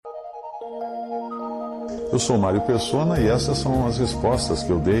Eu sou Mário Persona e essas são as respostas que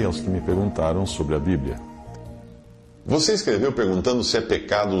eu dei aos que me perguntaram sobre a Bíblia. Você escreveu perguntando se é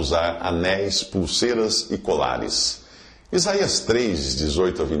pecado usar anéis, pulseiras e colares. Isaías 3,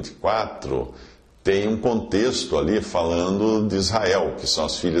 18 a 24, tem um contexto ali falando de Israel, que são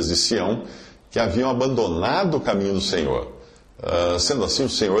as filhas de Sião, que haviam abandonado o caminho do Senhor. Sendo assim, o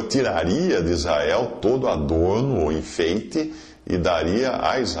Senhor tiraria de Israel todo adorno ou enfeite e daria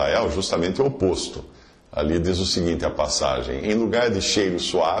a Israel justamente o oposto. Ali diz o seguinte, a passagem: em lugar de cheiro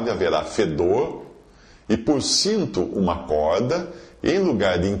suave haverá fedor, e por cinto uma corda, e em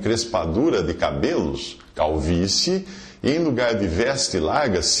lugar de encrespadura de cabelos, calvície, e em lugar de veste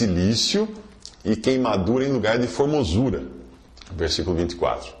larga, cilício, e queimadura em lugar de formosura. Versículo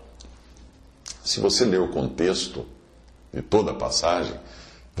 24. Se você ler o contexto de toda a passagem,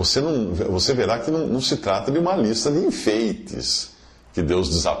 você verá que não se trata de uma lista de enfeites que Deus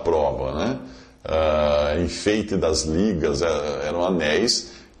desaprova, né? Enfeite das ligas eram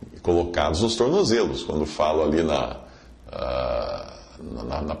anéis colocados nos tornozelos. Quando falo ali na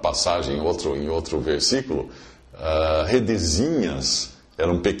passagem, em outro versículo, redezinhas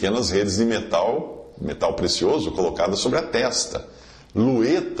eram pequenas redes de metal precioso colocadas sobre a testa.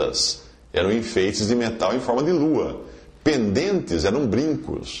 Luetas eram enfeites de metal em forma de lua. Pendentes eram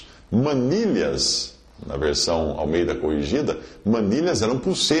brincos. Manilhas, na versão Almeida corrigida, manilhas eram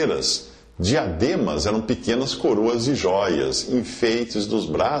pulseiras. Diademas eram pequenas coroas de joias. Enfeites dos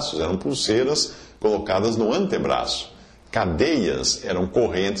braços eram pulseiras colocadas no antebraço. Cadeias eram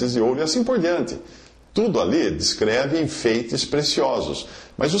correntes de ouro e assim por diante. Tudo ali descreve enfeites preciosos.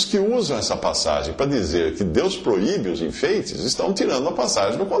 Mas os que usam essa passagem para dizer que Deus proíbe os enfeites estão tirando a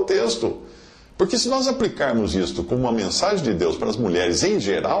passagem do contexto. Porque se nós aplicarmos isto como uma mensagem de Deus para as mulheres em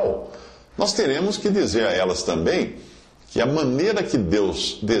geral, nós teremos que dizer a elas também que a maneira que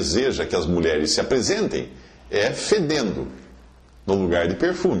Deus deseja que as mulheres se apresentem é fedendo, no lugar de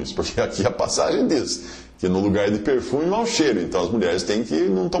perfumes. Porque aqui a passagem diz que no lugar de perfume mau cheiro. Então as mulheres têm que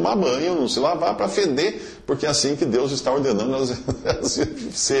não tomar banho, não se lavar para feder, porque é assim que Deus está ordenando elas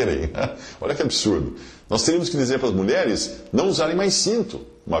serem. Olha que absurdo. Nós teríamos que dizer para as mulheres não usarem mais cinto.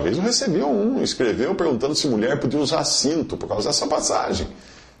 Uma vez eu recebi escreveu perguntando se mulher podia usar cinto por causa dessa passagem.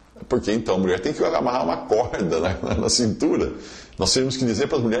 Porque então a mulher tem que amarrar uma corda na cintura. Nós teríamos que dizer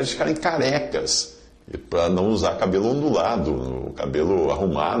para as mulheres ficarem carecas, para não usar cabelo ondulado, o cabelo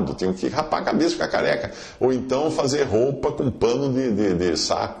arrumado, tinham que rapar a cabeça e ficar careca. Ou então fazer roupa com pano de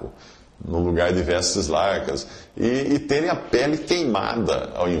saco, no lugar de vestes largas. E terem a pele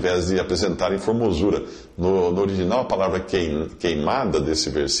queimada, ao invés de apresentarem formosura. No original, a palavra queimada desse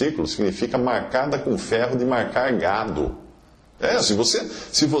versículo significa marcada com ferro de marcar gado. Se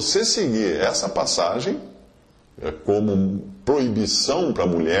você seguir essa passagem como proibição para a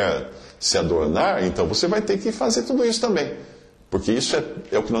mulher se adornar, então você vai ter que fazer tudo isso também. Porque isso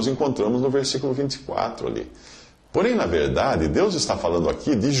é o que nós encontramos no versículo 24 ali. Porém, na verdade, Deus está falando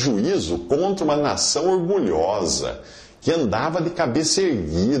aqui de juízo contra uma nação orgulhosa, que andava de cabeça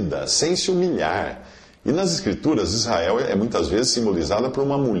erguida, sem se humilhar. E nas Escrituras, Israel é muitas vezes simbolizada por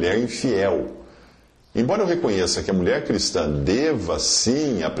uma mulher infiel. Embora eu reconheça que a mulher cristã deva,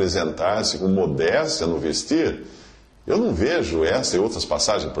 sim, apresentar-se com modéstia no vestir, eu não vejo essa e outras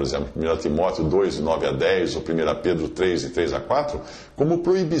passagens, por exemplo, 1 Timóteo 2, de 9 a 10, ou 1 Pedro 3, de 3 a 4, como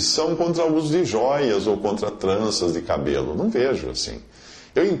proibição contra o uso de joias ou contra tranças de cabelo. Não vejo assim.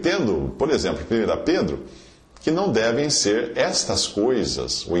 Eu entendo, por exemplo, 1 Pedro, que não devem ser estas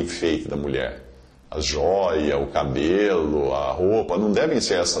coisas o enfeite da mulher. A joia, o cabelo, a roupa, não devem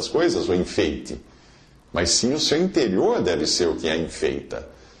ser essas coisas o enfeite. Mas sim o seu interior deve ser o que a enfeita.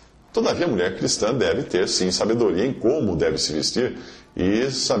 Todavia, a mulher cristã deve ter, sim, sabedoria em como deve se vestir e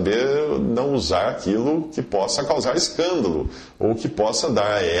saber não usar aquilo que possa causar escândalo ou que possa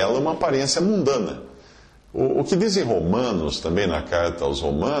dar a ela uma aparência mundana. O que diz em Romanos, também na carta aos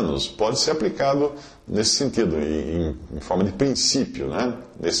Romanos, pode ser aplicado nesse sentido, em forma de princípio, né?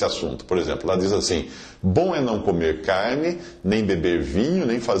 Nesse assunto. Por exemplo, lá diz assim: bom é não comer carne, nem beber vinho,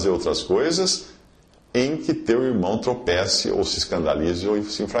 nem fazer outras coisas em que teu irmão tropece, ou se escandalize, ou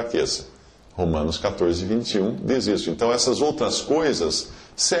se enfraqueça. Romanos 14, 21 diz isso. Então, essas outras coisas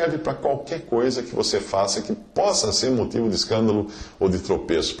servem para qualquer coisa que você faça que possa ser motivo de escândalo ou de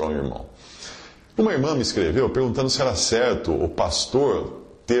tropeço para um irmão. Uma irmã me escreveu perguntando se era certo o pastor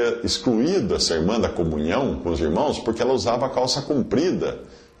ter excluído essa irmã da comunhão com os irmãos porque ela usava a calça comprida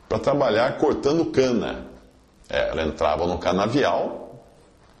para trabalhar cortando cana. Ela entrava no canavial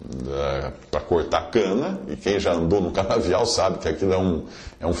para cortar cana, e quem já andou no canavial sabe que aquilo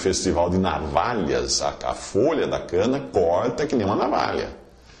é um festival de navalhas. A folha da cana corta que nem uma navalha.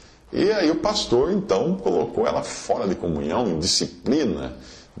 E aí o pastor, então, colocou ela fora de comunhão, em disciplina,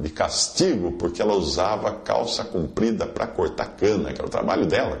 de castigo, porque ela usava calça comprida para cortar cana, que era o trabalho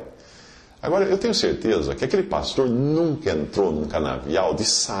dela. Agora, eu tenho certeza que aquele pastor nunca entrou num canavial de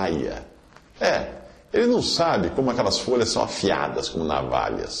saia. Ele não sabe como aquelas folhas são afiadas como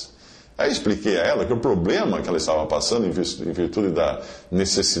navalhas. Aí eu expliquei a ela que o problema que ela estava passando, em virtude da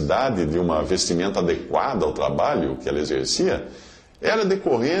necessidade de uma vestimenta adequada ao trabalho que ela exercia, era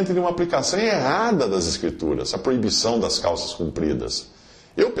decorrente de uma aplicação errada das Escrituras, a proibição das calças compridas.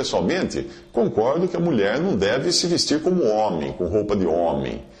 Eu, pessoalmente, concordo que a mulher não deve se vestir como homem, com roupa de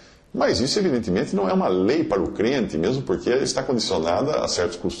homem. Mas isso, evidentemente, não é uma lei para o crente, mesmo porque está condicionada a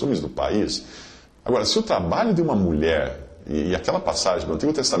certos costumes do país. Agora, se o trabalho de uma mulher, e aquela passagem do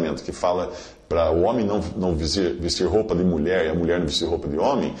Antigo Testamento que fala para o homem não vestir roupa de mulher e a mulher não vestir roupa de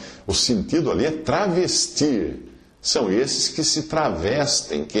homem, o sentido ali é travestir. São esses que se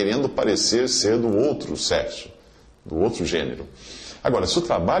travestem, querendo parecer ser do outro sexo, do outro gênero. Agora, se o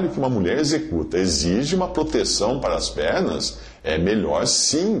trabalho que uma mulher executa exige uma proteção para as pernas, é melhor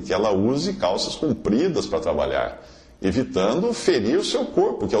sim que ela use calças compridas para trabalhar, evitando ferir o seu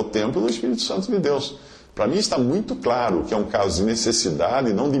corpo, que é o templo do Espírito Santo de Deus. Para mim está muito claro que é um caso de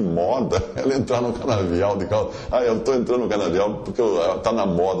necessidade, não de moda, ela entrar no canavial de calça. Eu estou entrando no canavial porque está na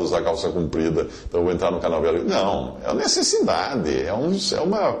moda usar calça comprida, então eu vou entrar no canavial. Não, é uma necessidade, é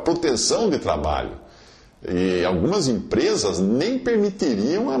uma proteção de trabalho. E algumas empresas nem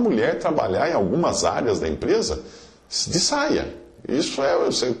permitiriam a mulher trabalhar em algumas áreas da empresa de saia. Isso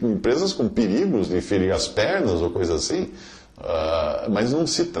empresas com perigos de ferir as pernas ou coisa assim. Mas não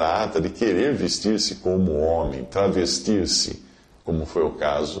se trata de querer vestir-se como homem, travestir-se, como foi o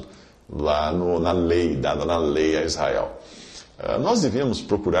caso lá na lei, dada na lei a Israel. Nós devemos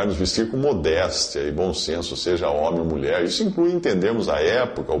procurar nos vestir com modéstia e bom senso, seja homem ou mulher. Isso inclui entendermos a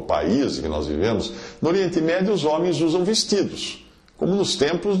época, o país em que nós vivemos. No Oriente Médio, os homens usam vestidos, como nos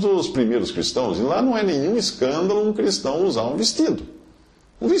tempos dos primeiros cristãos. E lá não é nenhum escândalo um cristão usar um vestido.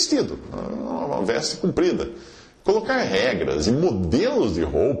 Um vestido, uma veste comprida. Colocar regras e modelos de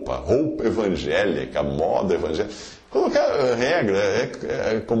roupa evangélica, moda evangélica. Colocar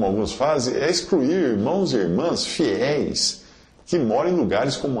regra, como alguns fazem, é excluir irmãos e irmãs fiéis que moram em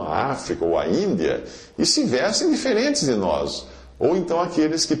lugares como a África ou a Índia e se vestem diferentes de nós. Ou então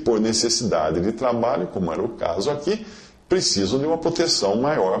aqueles que, por necessidade de trabalho, como era o caso aqui, precisam de uma proteção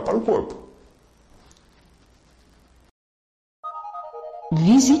maior para o corpo.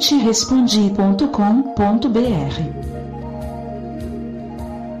 Visite respondi.com.br.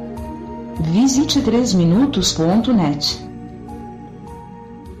 Visite 3minutos.net.